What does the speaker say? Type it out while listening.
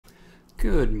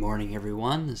Good morning,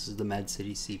 everyone. This is the Med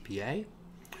City CPA.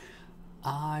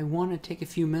 I want to take a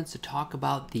few minutes to talk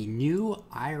about the new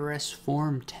IRS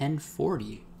Form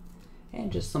 1040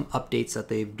 and just some updates that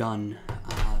they've done.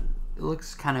 It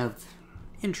looks kind of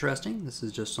interesting. This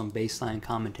is just some baseline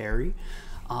commentary.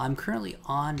 I'm currently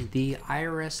on the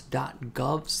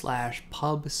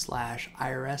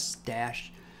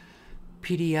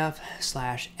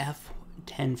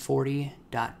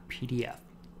irs.gov/pub/irs-pdf/f1040.pdf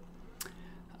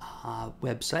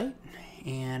website,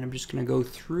 and I'm just going to go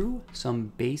through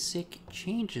some basic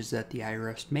changes that the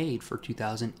IRS made for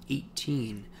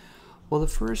 2018. Well, the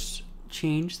first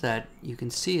change that you can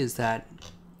see is that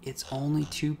it's only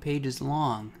 2 pages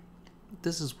long.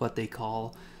 This is what they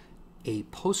call a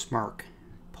postcard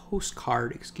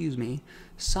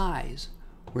size,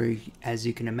 where, as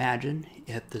you can imagine,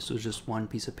 if this was just one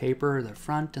piece of paper, the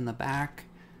front and the back,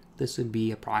 this would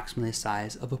be approximately the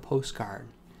size of a postcard.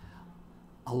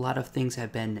 A lot of things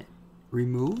have been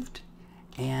removed,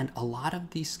 and a lot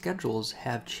of these schedules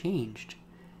have changed.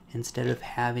 Instead of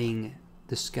having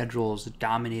the schedules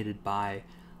dominated by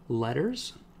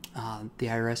letters, the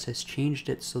IRS has changed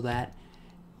it so that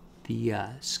the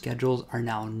schedules are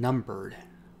now numbered.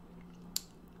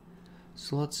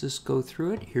 So let's just go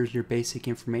through it. Here's your basic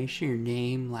information: your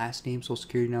name, last name, social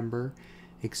security number,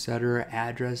 etc.,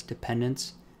 address,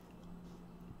 dependents.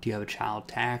 Do you have a child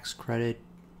tax credit?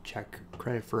 Check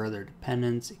credit for other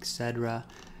dependents, etc.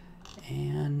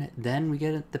 And then we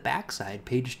get at the back side.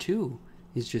 Page 2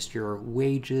 is just your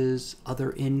wages,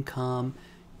 other income,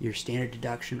 your standard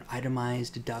deduction,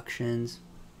 itemized deductions.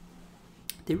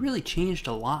 They really changed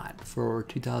a lot for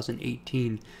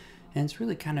 2018, and it's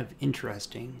really kind of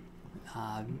interesting.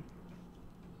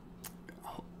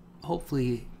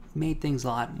 Hopefully made things a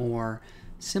lot more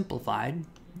simplified,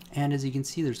 and as you can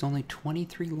see, there's only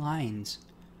 23 lines.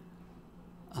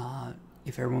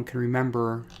 If everyone can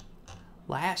remember,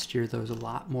 last year there was a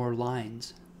lot more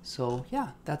lines. So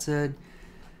yeah, that's a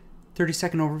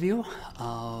 30-second overview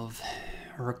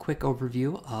or a quick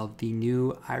overview of the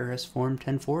new IRS Form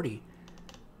 1040.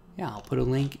 Yeah, I'll put a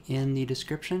link in the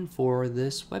description for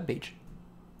this webpage.